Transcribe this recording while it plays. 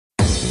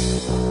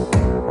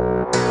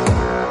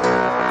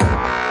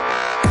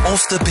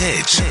Off the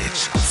Pitch.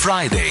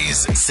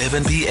 Fridays,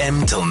 7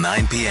 p.m. till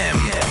 9 p.m.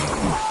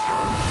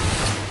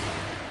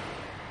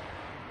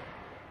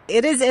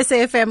 It is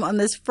SAFM on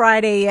this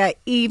Friday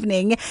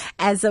evening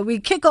as we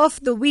kick off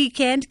the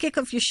weekend. Kick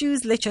off your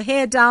shoes, let your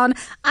hair down,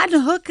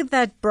 unhook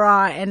that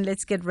bra, and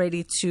let's get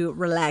ready to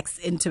relax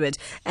into it.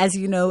 As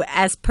you know,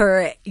 as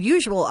per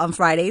usual on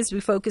Fridays, we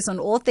focus on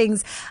all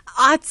things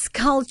arts,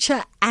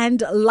 culture,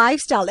 and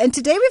lifestyle. And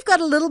today we've got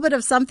a little bit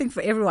of something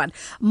for everyone.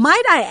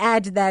 Might I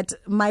add that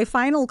my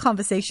final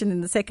conversation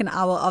in the second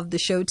hour of the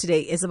show today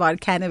is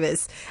about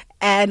cannabis.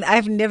 And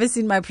I've never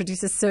seen my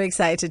producer so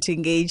excited to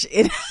engage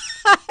in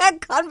a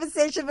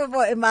conversation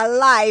before in my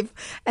life.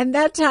 And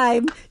that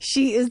time,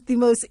 she is the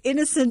most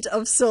innocent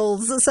of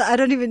souls. So I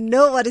don't even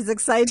know what is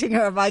exciting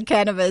her about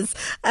cannabis.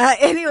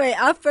 Anyway,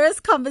 our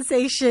first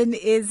conversation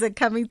is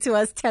coming to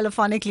us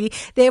telephonically.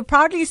 They're a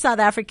proudly South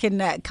African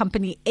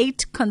company,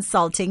 SA-8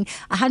 Consulting,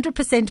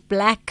 100%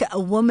 black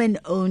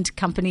woman-owned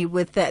company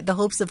with the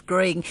hopes of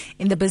growing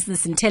in the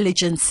business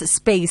intelligence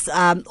space.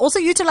 Also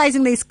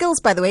utilizing their skills,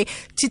 by the way,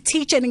 to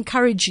teach and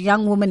encourage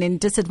young women in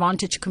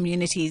disadvantaged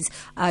communities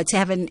to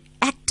have an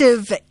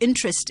active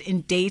interest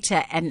in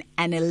data and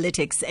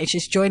analytics. And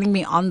she's joining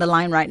me on the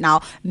line right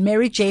now,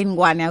 Maryjane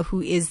Ngwane, who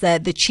is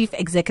the Chief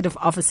Executive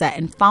Officer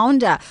and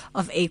founder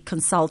of SA-8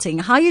 Consulting.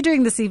 How are you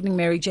doing this evening,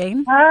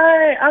 Maryjane?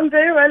 Hi, I'm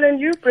very well,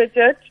 and you,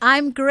 Bridget?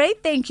 I'm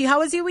great, thank you. How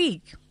was your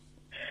week?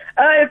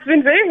 It's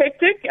been very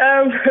hectic,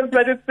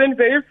 but it's been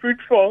very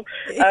fruitful.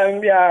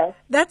 Yeah.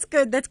 That's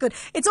good. That's good.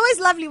 It's always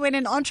lovely when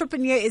an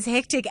entrepreneur is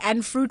hectic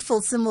and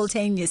fruitful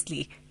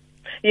simultaneously.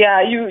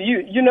 Yeah,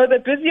 you know, the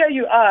busier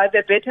you are,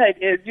 the better it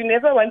is. You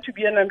never want to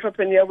be an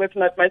entrepreneur with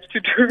not much to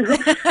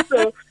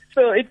do.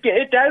 So it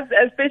does,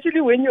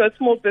 especially when you're a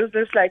small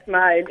business like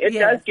mine, it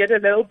does get a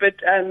little bit,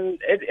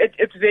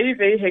 it's very,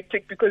 very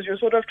hectic because you're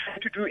sort of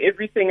trying to do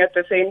everything at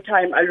the same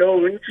time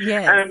alone.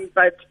 Yes.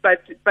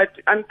 But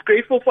I'm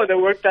grateful for the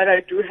work that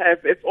I do have.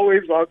 It's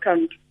always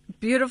welcomed.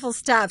 Beautiful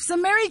stuff. So,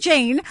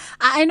 Maryjane,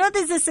 I know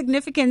there's a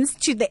significance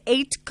to the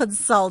SA-8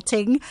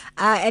 Consulting,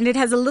 and it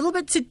has a little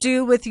bit to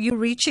do with you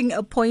reaching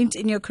a point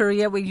in your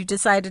career where you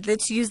decided,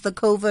 let's use the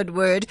COVID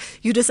word,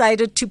 you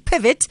decided to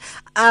pivot.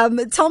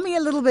 Tell me a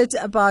little bit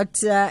about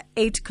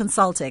SA-8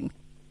 Consulting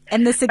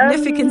and the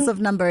significance of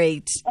number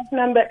 8. Of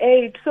number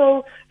 8.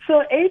 So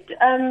 8,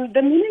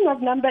 the meaning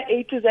of number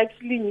 8 is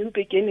actually new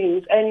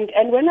beginnings.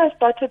 And when I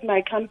started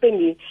my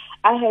company,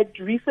 I had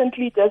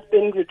recently just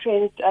been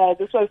retrenched.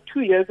 This was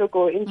 2 years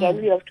ago in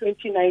January of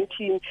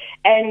 2019.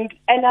 And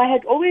I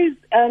had always,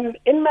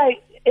 in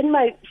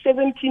my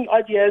 17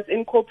 odd years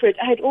in corporate,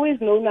 I had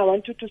always known I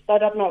wanted to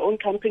start up my own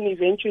company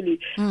eventually.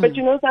 But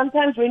you know,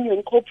 sometimes when you're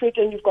in corporate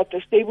and you've got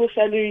the stable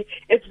salary,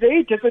 it's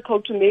very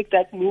difficult to make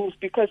that move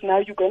because now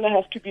you're going to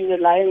have to be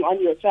relying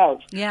on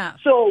yourself. Yeah.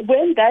 So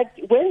when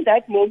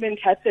that moment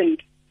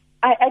happened,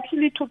 I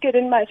actually took it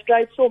in my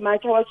stride so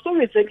much. I was so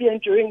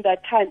resilient during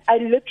that time. I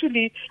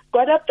literally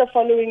got up the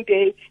following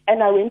day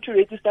and I went to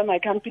register my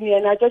company,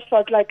 and I just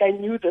felt like I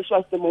knew this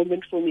was the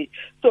moment for me.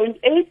 So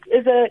 8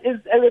 is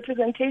a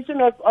representation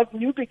of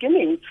new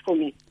beginnings for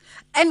me.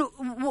 And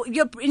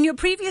in your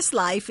previous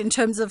life, in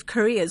terms of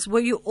careers, were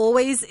you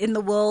always in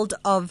the world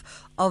of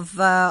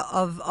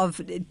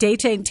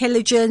data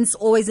intelligence,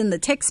 always in the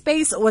tech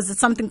space, or was it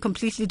something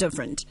completely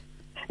different?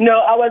 No,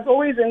 I was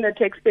always in the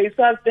tech space.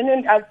 So I've been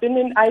in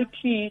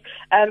IT.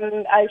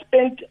 I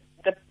spent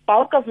the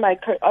bulk of my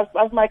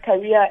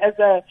career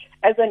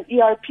as an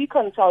ERP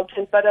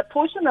consultant, but a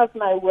portion of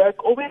my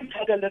work always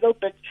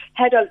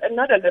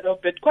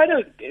quite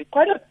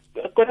a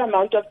good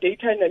amount of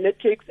data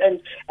analytics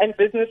and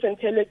business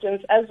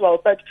intelligence as well.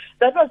 But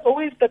that was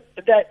always the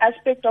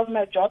aspect of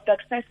my job that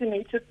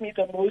fascinated me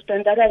the most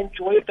and that I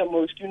enjoyed the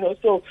most, you know.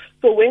 So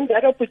when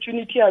that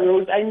opportunity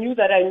arose, I knew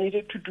that I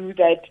needed to do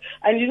that.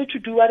 I needed to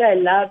do what I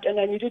loved, and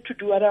I needed to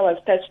do what I was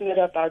passionate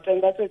about,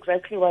 and that's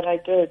exactly what I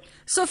did.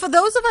 So for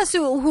those of us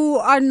who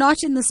are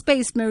not in the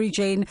space,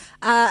 Maryjane,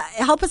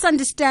 help us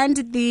understand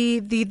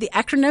the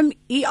acronym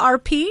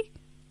ERP.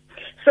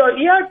 So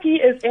ERP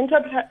is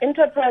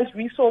Enterprise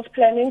Resource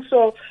Planning.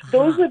 So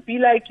those would be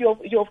like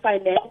your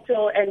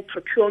financial and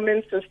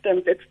procurement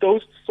systems. It's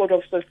those sort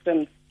of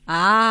systems.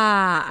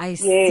 I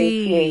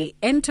see. Yes.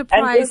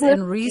 Enterprise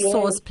and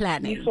resource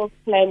planning. Resource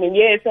planning,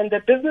 yes. And the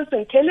business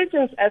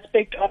intelligence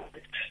aspect of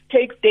it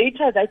takes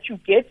data that you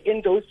get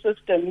in those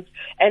systems,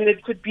 and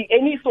it could be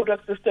any sort of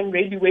system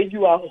really where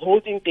you are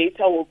holding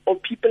data or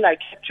people are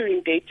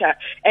capturing data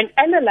and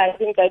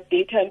analyzing that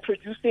data and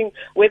producing,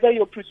 whether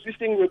you're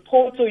producing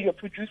reports or you're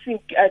producing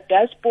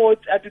dashboards,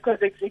 because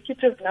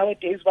executives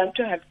nowadays want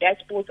to have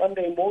dashboards on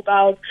their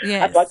mobiles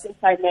about their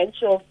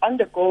financials on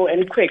the go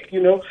and quick,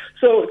 you know.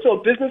 So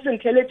business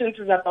intelligence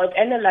is about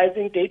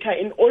analyzing data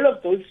in all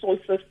of those source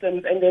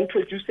systems and then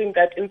producing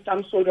that in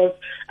some sort of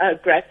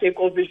graphic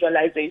or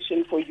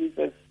visualization for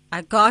users.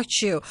 I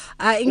got you.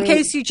 In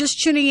case you're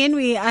just tuning in,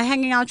 we are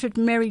hanging out with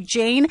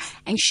Maryjane,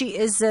 and she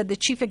is the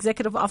Chief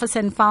Executive Officer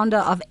and founder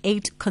of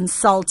 8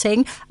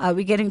 Consulting.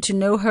 We're getting to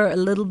know her a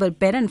little bit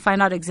better and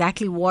find out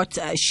exactly what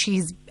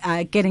she's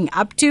getting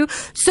up to.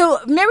 So,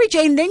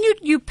 Maryjane, then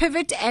you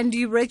pivot and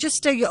you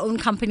register your own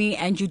company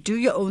and you do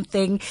your own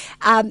thing.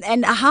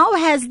 And how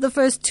has the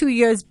first 2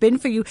 years been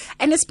for you?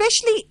 And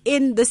especially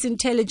in this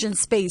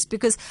intelligence space,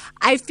 because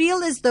I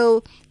feel as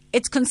though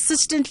it's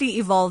consistently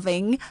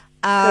evolving.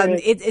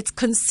 It's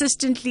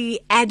consistently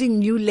adding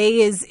new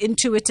layers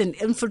into it and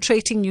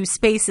infiltrating new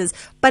spaces.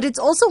 But it's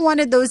also one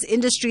of those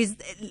industries,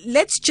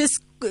 let's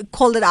just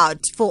call it out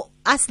for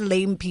us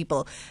lame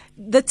people.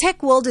 The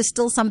tech world is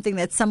still something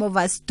that some of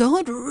us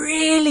don't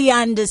really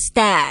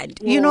understand,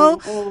 you know?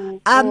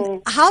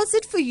 How's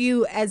it for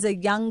you as a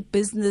young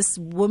business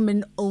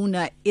woman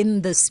owner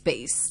in this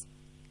space?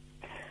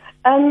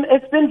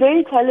 It's been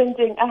very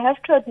challenging. I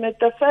have to admit,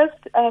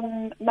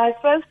 my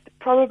first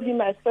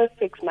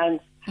 6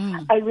 months,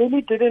 I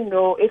really didn't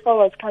know if I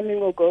was coming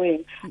or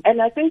going.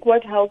 And I think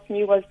what helped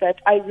me was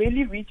that I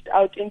really reached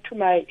out into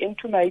my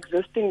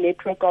existing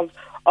network of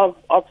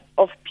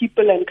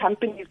people and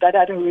companies that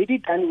I'd already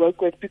done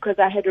work with, because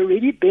I had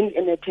already been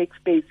in a tech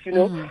space, you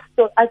know.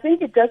 So I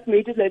think it just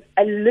made it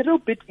a little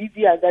bit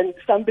easier than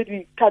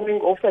somebody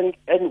coming off and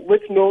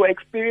with no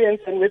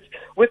experience and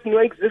with no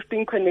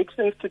existing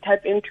connections to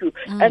tap into.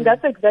 And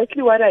that's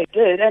exactly what I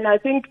did. And I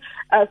think,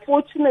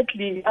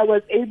 fortunately, I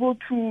was able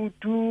to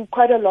do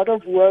quite a lot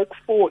of work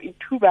for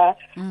Ituba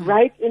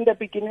right in the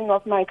beginning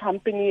of my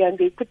company, and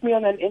they put me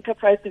on an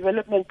enterprise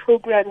development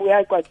program where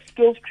I got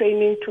skills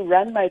training to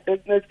run my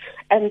business,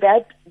 and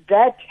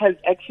that has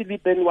actually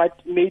been what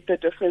made the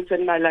difference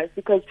in my life,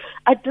 because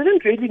I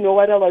didn't really know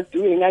what I was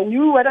doing. I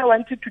knew what I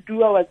wanted to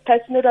do. I was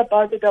passionate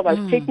about it. I was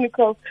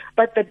technical,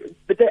 but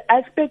the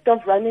aspect of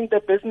running the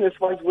business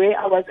was where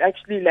I was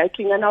actually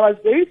lacking, and I was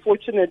very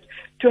fortunate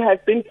to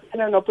have been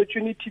given an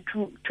opportunity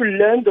to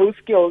learn those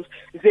skills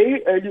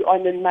very early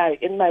on in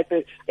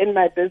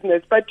my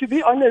business. But to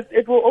be honest,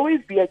 it will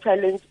always be a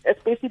challenge,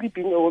 especially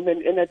being a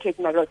woman in a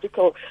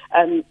technological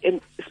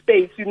in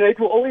space. You know, it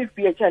will always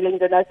be a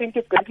challenge, and I think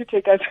it's going to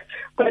take us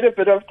quite a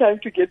bit of time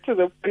to get to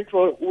the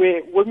point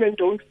where women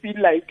don't feel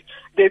like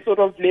they're sort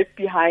of left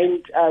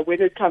behind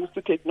when it comes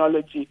to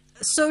technology.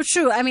 So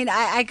true. I mean,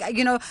 I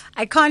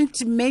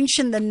can't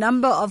mention the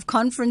number of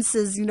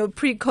conferences,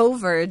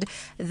 pre-COVID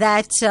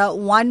that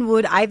one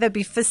would either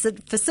be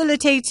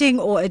facilitating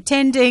or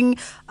attending,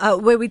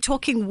 where we're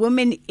talking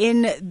women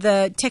in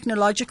the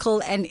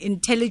technological and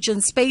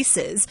intelligence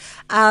spaces,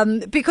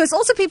 because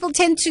also people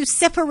tend to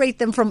separate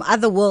them from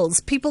other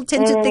worlds. People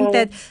tend to think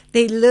that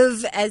they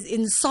live as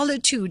in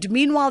solitude.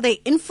 Meanwhile, they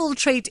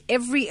infiltrate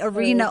every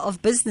arena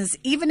of business,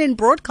 even in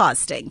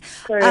broadcasting.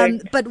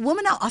 But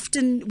women are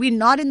often, we're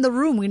not in the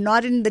room. We're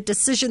not in the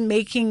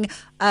decision-making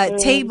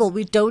table.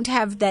 We don't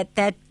have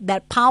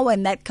that power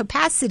and that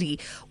capacity,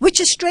 which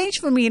is strange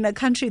for me in a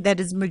country that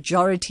is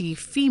majority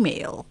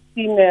female.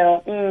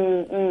 Yeah,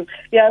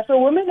 so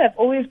women have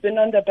always been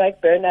on the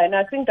back burner, and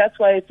I think that's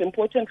why it's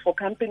important for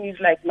companies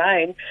like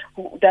mine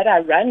that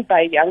are run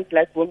by young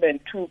black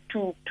women to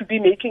be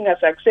making a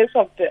success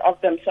of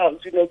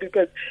themselves,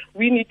 because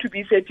we need to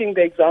be setting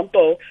the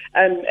example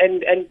and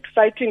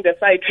fighting the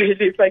fight,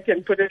 really, if I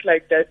can put it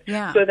like that,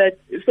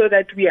 so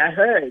that we are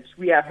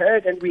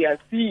heard and we are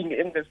seen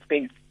in this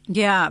space.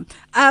 Yeah.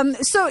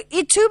 So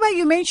Ituba,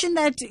 you mentioned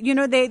that,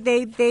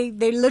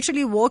 they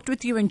literally walked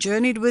with you and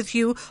journeyed with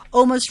you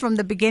almost from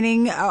the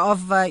beginning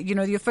of,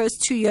 your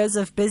first 2 years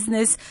of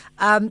business.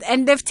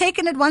 And they've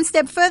taken it one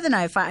step further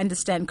now, if I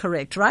understand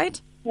correct, right?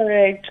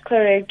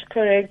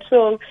 Correct.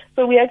 So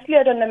we actually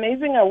had an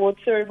amazing award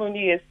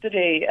ceremony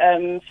yesterday,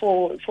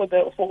 for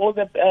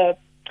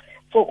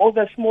all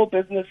the small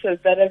businesses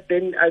that have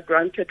been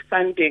granted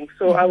funding.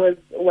 So I was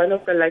one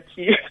of the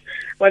lucky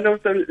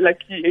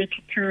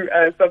 82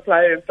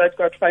 suppliers that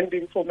got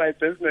funding for my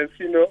business,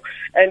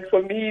 And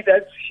for me,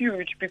 that's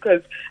huge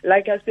because,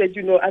 like I said,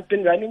 I've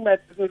been running my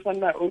business on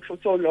my own for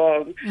so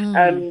long.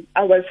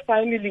 I was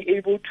finally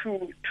able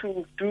to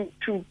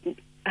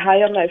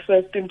hire my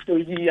first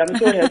employee. I'm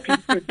so happy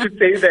to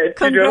say that.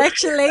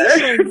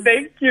 Congratulations.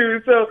 Thank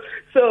you. So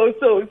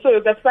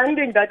the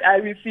funding that I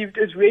received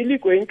is really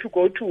going to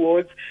go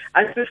towards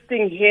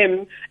assisting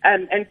him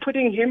and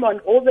putting him on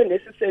all the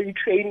necessary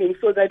training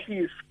so that he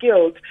is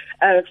skilled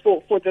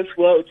for this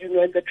world.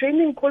 And the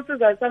training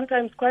courses are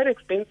sometimes quite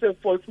expensive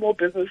for a small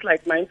business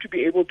like mine to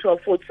be able to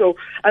afford. So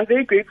I'm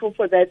very grateful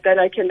for that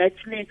I can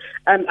actually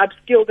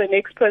upskill the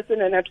next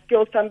person and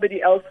upskill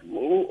somebody else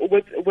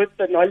with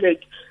the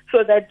knowledge,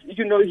 so that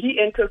he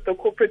enters the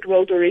corporate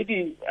world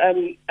already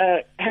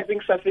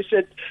having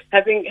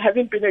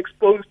been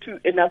exposed to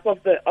enough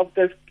of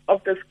the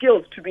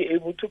skills to be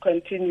able to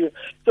continue.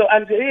 So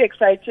I'm very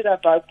excited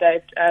about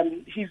that.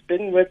 He's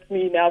been with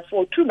me now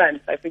for 2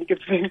 months. I think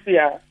it's been,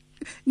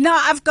 Now,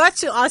 I've got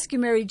to ask you,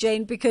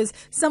 Maryjane, because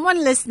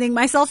someone listening,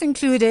 myself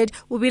included,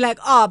 will be like,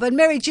 but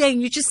Maryjane,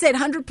 you just said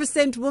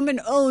 100%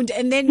 woman-owned,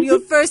 and then your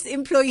first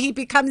employee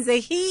becomes a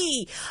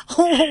he.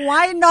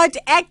 Why not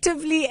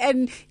actively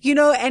and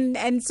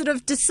sort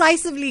of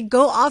decisively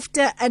go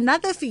after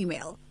another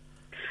female?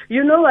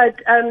 You know what?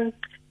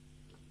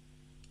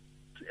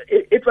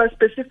 It was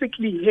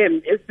specifically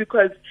him. It's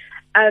because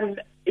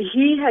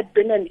he had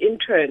been an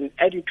intern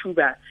at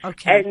Ituba.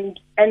 Okay.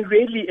 And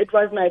really, it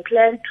was my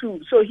plan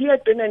too. So he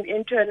had been an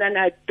intern, and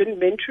I'd been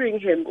mentoring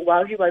him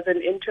while he was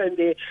an intern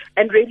there.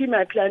 And really,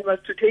 my plan was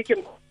to take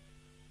him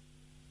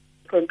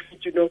complete,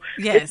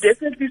 Yes. It's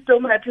definitely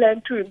still my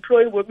plan to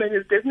employ women.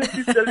 It's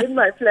definitely still in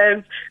my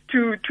plans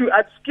to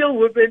upskill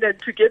women and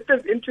to get them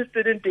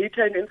interested in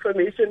data and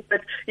information.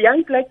 But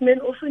young black men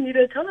also need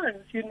a chance,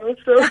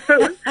 So,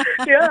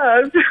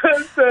 yeah.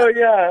 So,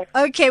 yeah.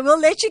 Okay, we'll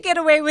let you get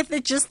away with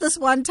it just this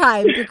one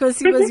time because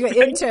he was your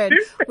intern.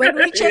 When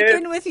we check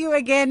in with you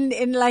again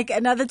in like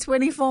another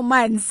 24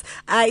 months,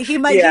 he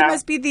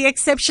must be the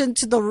exception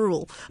to the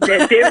rule.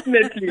 Yeah,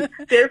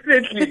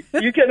 definitely.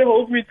 You can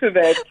hold me to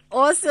that.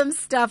 Awesome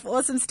stuff.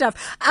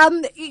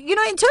 In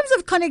terms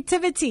of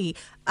connectivity,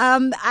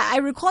 I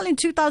recall in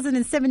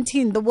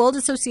 2017, the World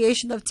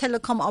Association of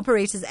Telecom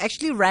Operators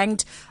actually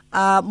ranked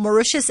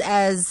Mauritius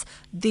as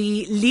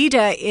the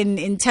leader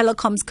in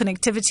telecoms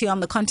connectivity on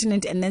the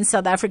continent, and then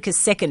South Africa's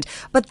second.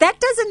 But that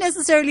doesn't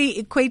necessarily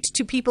equate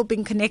to people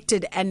being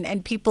connected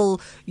and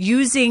people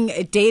using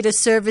data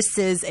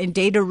services and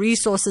data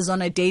resources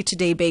on a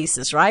day-to-day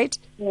basis, right?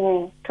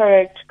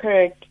 Correct.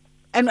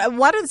 And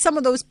what are some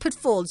of those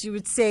pitfalls you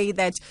would say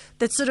that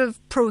sort of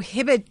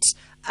prohibit,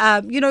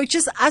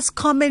 just us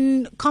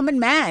common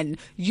man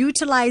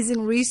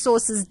utilizing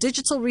resources,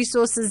 digital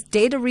resources,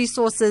 data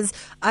resources,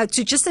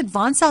 to just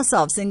advance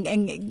ourselves and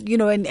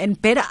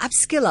better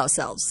upskill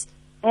ourselves?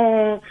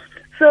 So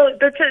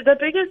the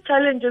biggest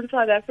challenge in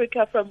South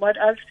Africa, from what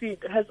I've seen,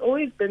 has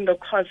always been the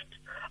cost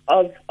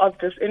of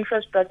this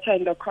infrastructure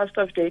and the cost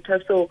of data.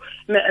 So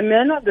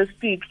men of the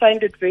street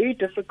find it very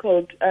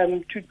difficult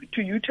to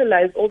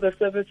utilize all the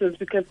services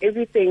because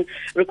everything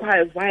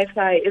requires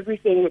Wi-Fi,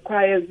 everything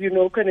requires,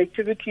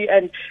 connectivity,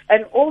 and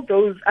all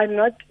those are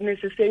not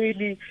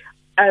necessarily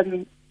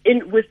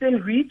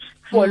within reach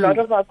for a lot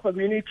of our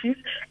communities,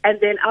 and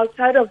then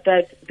outside of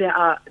that, they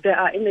are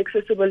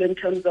inaccessible in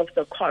terms of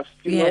the cost.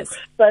 You know?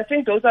 So I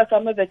think those are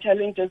some of the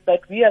challenges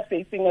that we are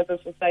facing as a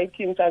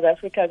society in South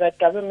Africa. That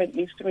government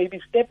needs to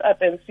maybe step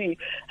up and see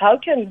how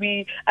can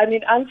we. I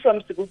mean, I'm from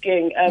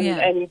Sebokeng,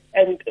 and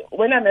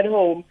when I'm at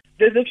home,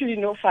 there's actually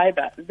no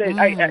fiber.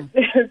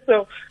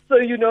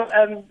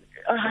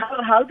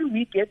 How do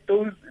we get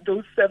those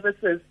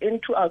services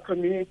into our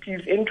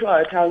communities, into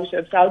our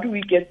townships? How do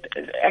we get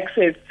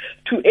access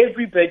to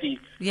everybody?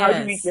 Yes. How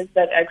do we get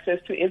that access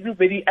to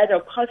everybody at a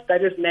cost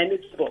that is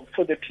manageable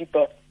for the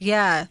people?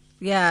 Yeah.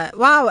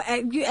 Wow.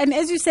 And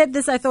as you said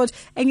this, I thought,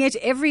 and yet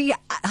every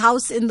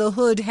house in the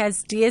hood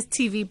has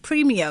DSTV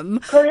Premium.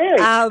 Correct.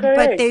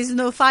 But there's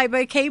no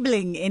fiber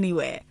cabling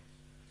anywhere.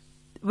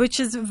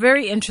 Which is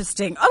very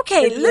interesting.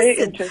 Okay,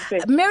 listen,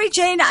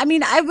 Maryjane, I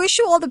mean, I wish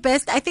you all the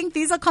best. I think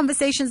these are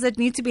conversations that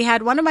need to be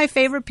had. One of my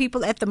favorite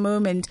people at the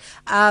moment,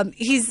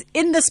 he's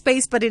in the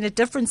space but in a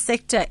different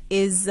sector,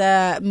 is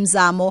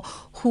Mzamo,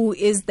 who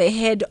is the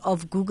head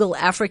of Google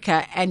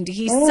Africa. And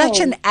he's such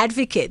an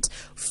advocate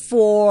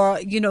for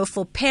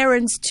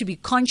parents to be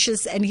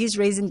conscious, and he's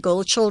raising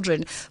girl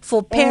children,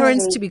 for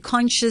parents to be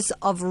conscious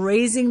of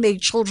raising their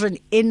children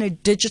in a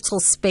digital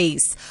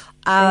space.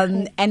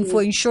 And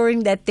for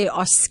ensuring that they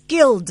are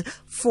skilled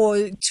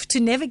to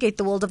navigate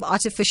the world of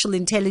artificial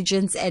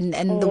intelligence and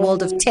the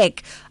world of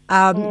tech,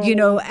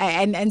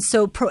 and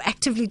so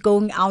proactively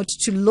going out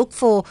to look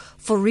for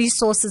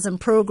resources and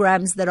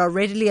programs that are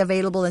readily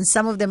available, and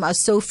some of them are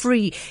so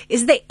free.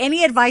 Is there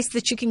any advice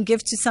that you can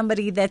give to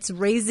somebody that's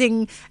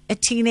raising a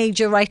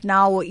teenager right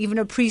now, or even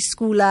a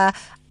preschooler,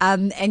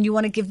 and you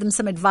want to give them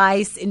some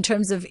advice in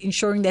terms of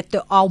ensuring that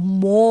there are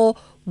more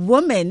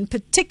women,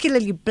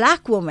 particularly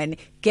black women,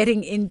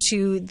 getting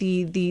into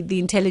the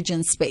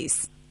intelligence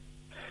space?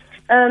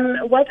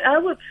 What I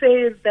would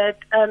say is that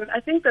I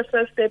think the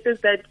first step is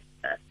that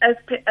as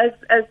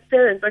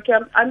parents, okay,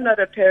 I'm not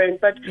a parent,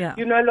 but a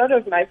lot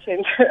of my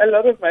friends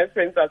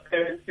are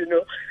parents.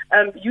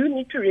 You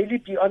need to really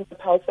be on the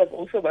pulse of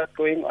also what's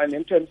going on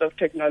in terms of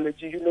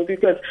technology.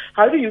 Because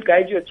how do you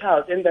guide your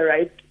child in the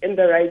right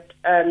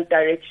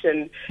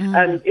direction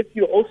if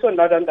you're also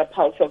not on the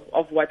pulse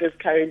of what is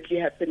currently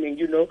happening?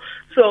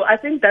 So I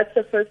think that's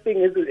the first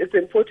thing. Is it's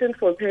important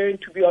for a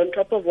parent to be on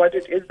top of what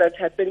it is that's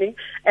happening,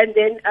 and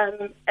then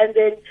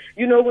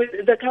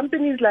with the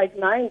companies like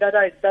mine that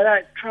are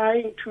trying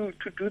trying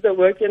to do the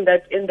work in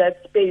that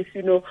space,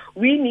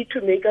 we need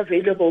to make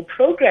available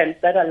programs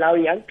that allow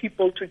young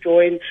people to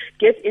join,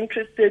 get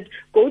interested,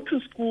 go to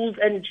schools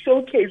and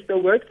showcase the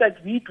work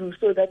that we do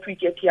so that we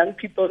get young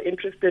people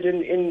interested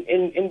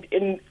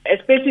in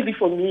especially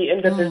for me,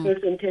 in the business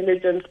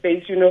intelligence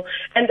space,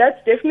 and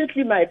that's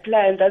definitely my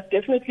plan. That's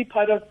definitely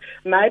part of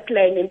my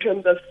plan in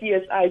terms of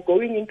CSI,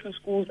 going into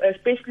schools,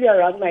 especially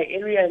around my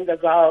area in the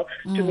Vaal,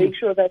 to make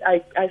sure that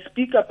I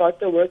speak about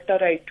the work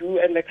that I do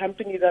and the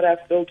company that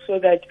I've built so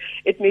that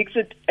it makes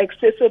it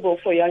accessible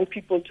for young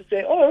people to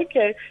say, oh,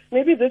 okay,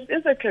 maybe this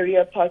is a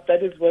career path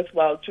that is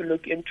worthwhile to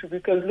look into,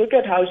 because look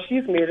at how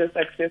she's made a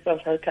success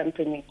of her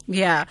company.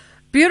 Yeah.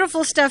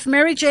 Beautiful stuff.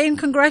 Maryjane,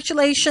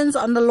 congratulations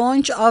on the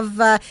launch of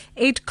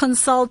 8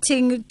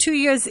 Consulting, 2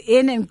 years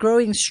in and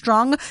growing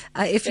strong.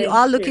 If you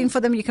are looking for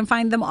them, you can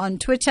find them on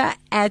Twitter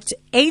at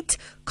 8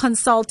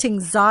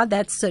 Consulting ZAR.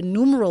 That's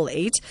numeral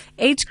 8.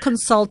 8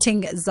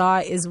 Consulting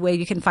ZAR is where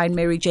you can find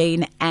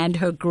Maryjane and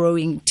her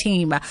growing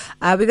team.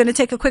 We're going to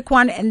take a quick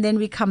one and then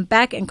we come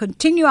back and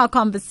continue our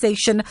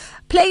conversation,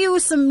 play you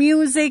some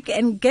music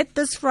and get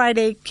this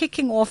Friday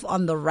kicking off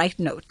on the right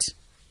note.